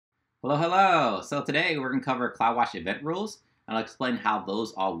Hello, hello. So today we're going to cover CloudWatch event rules, and I'll explain how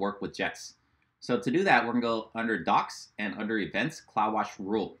those all work with Jets. So to do that, we're going to go under Docs and under Events, CloudWatch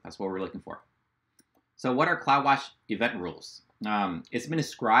rule. That's what we're looking for. So what are CloudWatch event rules? It's been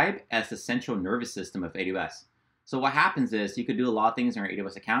described as the central nervous system of AWS. So what happens is you could do a lot of things in your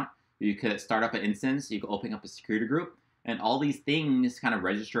AWS account. You could start up an instance, you could open up a security group, and all these things kind of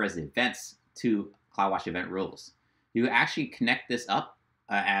register as events to CloudWatch event rules. You actually connect this up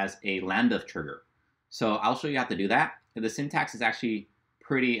as a Lambda trigger. So I'll show you how to do that. The syntax is actually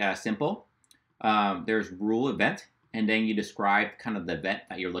pretty simple. There's rule event, and then you describe kind of the event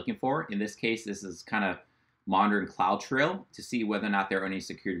that you're looking for. In this case, this is kind of monitoring CloudTrail to see whether or not there are any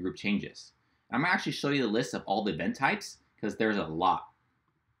security group changes. I'm gonna actually show you the list of all the event types because there's a lot.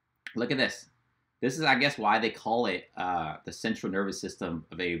 Look at this. This is, I guess, why they call it the central nervous system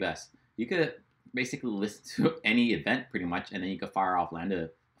of AWS. You could basically listen to any event pretty much, and then you can fire off Lambda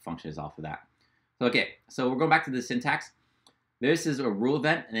functions off of that. So, okay, so we're going back to the syntax. This is a rule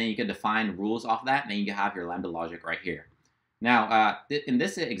event, and then you can define rules off of that, and then you can have your Lambda logic right here. Now, in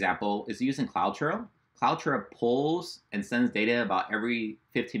this example, it's using CloudTrail. CloudTrail pulls and sends data about every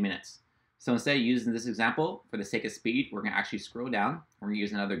 15 minutes. So instead of using this example, for the sake of speed, we're going to actually scroll down. We're going to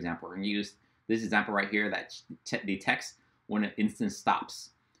use another example. We're going to use this example right here that detects when an instance stops.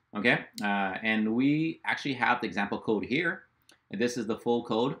 Okay, and we actually have the example code here. And this is the full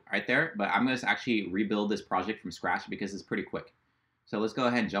code right there, but I'm going to actually rebuild this project from scratch because it's pretty quick. So let's go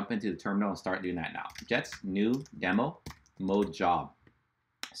ahead and jump into the terminal and start doing that now. Jets new demo mode job.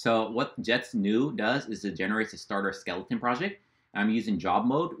 So what Jets new does is it generates a starter skeleton project. I'm using job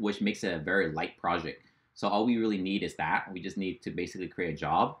mode, which makes it a very light project. So all we really need is that. We just need to basically create a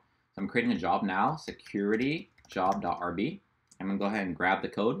job. So I'm creating a job now, security job.rb. I'm going to go ahead and grab the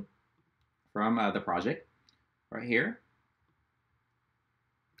code from the project right here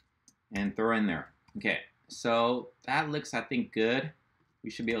and throw in there. Okay, so that looks, I think, good. We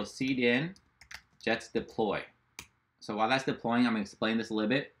should be able to seed in Jets deploy. So while that's deploying, I'm going to explain this a little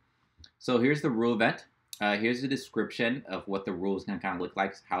bit. So here's the rule event. Here's the description of what the rule is going to kind of look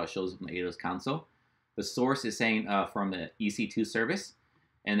like, how it shows up in the AWS console. The source is saying from the EC2 service.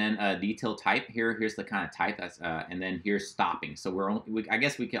 And then detail type here's the kind of type that's and then here's stopping. So I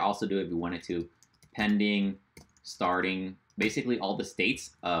guess we could also do it if we wanted to, pending, starting, basically all the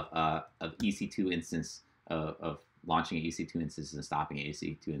states of EC2 instance of launching an EC2 instance and stopping an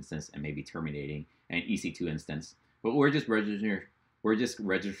EC2 instance and maybe terminating an EC2 instance. But we're just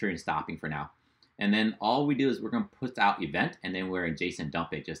registering stopping for now. And then all we do is we're going to put out event and then we're in JSON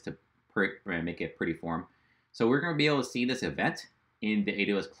dump it just to make it pretty form. So we're going to be able to see this event in the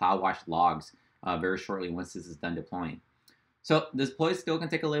AWS CloudWatch logs very shortly once this is done deploying. So this deploy is still going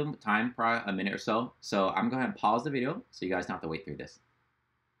to take a little time, probably a minute or so. So I'm going to go ahead and pause the video so you guys don't have to wait through this.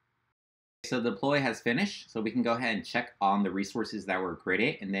 So the deploy has finished, so we can go ahead and check on the resources that were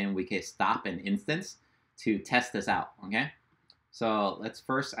created, and then we can stop an instance to test this out, okay? So let's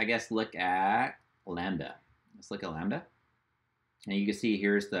first, I guess, look at Lambda. Let's look at Lambda. And you can see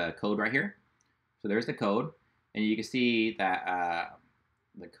here's the code right here. So there's the code. And you can see that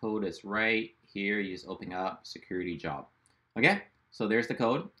the code is right here. You just open up security job. Okay, so there's the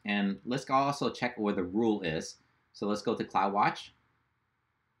code. And let's also check where the rule is. So let's go to CloudWatch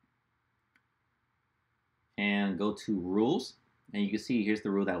and go to rules. And you can see here's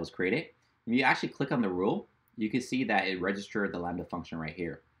the rule that was created. If you actually click on the rule, you can see that it registered the Lambda function right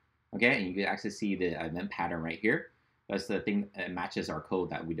here. Okay, and you can actually see the event pattern right here. That's the thing that matches our code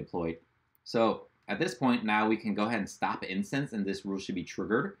that we deployed. So at this point, now we can go ahead and stop an instance, and this rule should be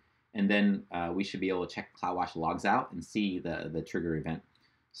triggered. And then we should be able to check CloudWatch logs out and see the trigger event.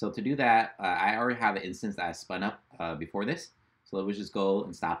 So to do that, I already have an instance that I spun up before this. So let's just go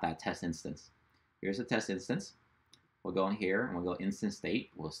and stop that test instance. Here's a test instance. We'll go in here, and we'll go instance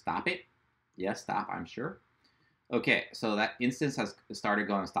state. We'll stop it. Yes, stop, I'm sure. Okay, so that instance has started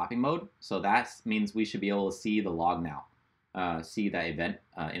going stopping mode. So that means we should be able to see the log now, see that event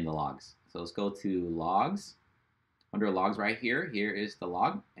in the logs. So let's go to logs. Under logs right here, here is the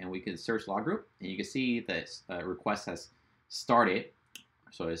log, and we can search log group, and you can see that request has started.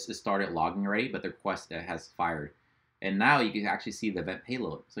 So it's started logging already, but the request has fired. And now you can actually see the event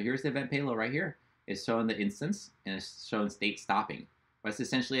payload. So here's the event payload right here. It's showing the instance, and it's showing state stopping. That's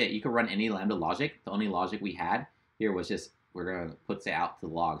essentially it. You can run any Lambda logic. The only logic we had here was just we're going to put it out to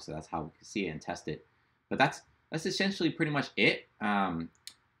the log, so that's how we can see it and test it. But that's essentially pretty much it.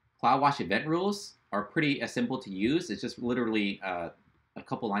 CloudWatch event rules are pretty simple to use. It's just literally a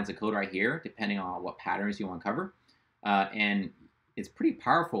couple lines of code right here, depending on what patterns you want to cover. And it's pretty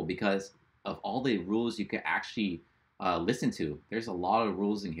powerful because of all the rules you could actually listen to. There's a lot of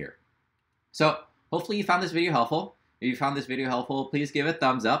rules in here. So hopefully you found this video helpful. If you found this video helpful, please give it a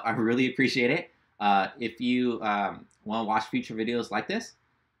thumbs up. I really appreciate it. If you want to watch future videos like this,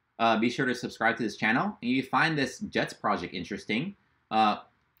 be sure to subscribe to this channel. And if you find this Jets project interesting,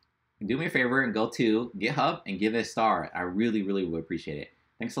 do me a favor and go to GitHub and give it a star. I really, really would appreciate it.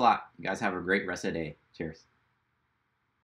 Thanks a lot. You guys have a great rest of the day. Cheers.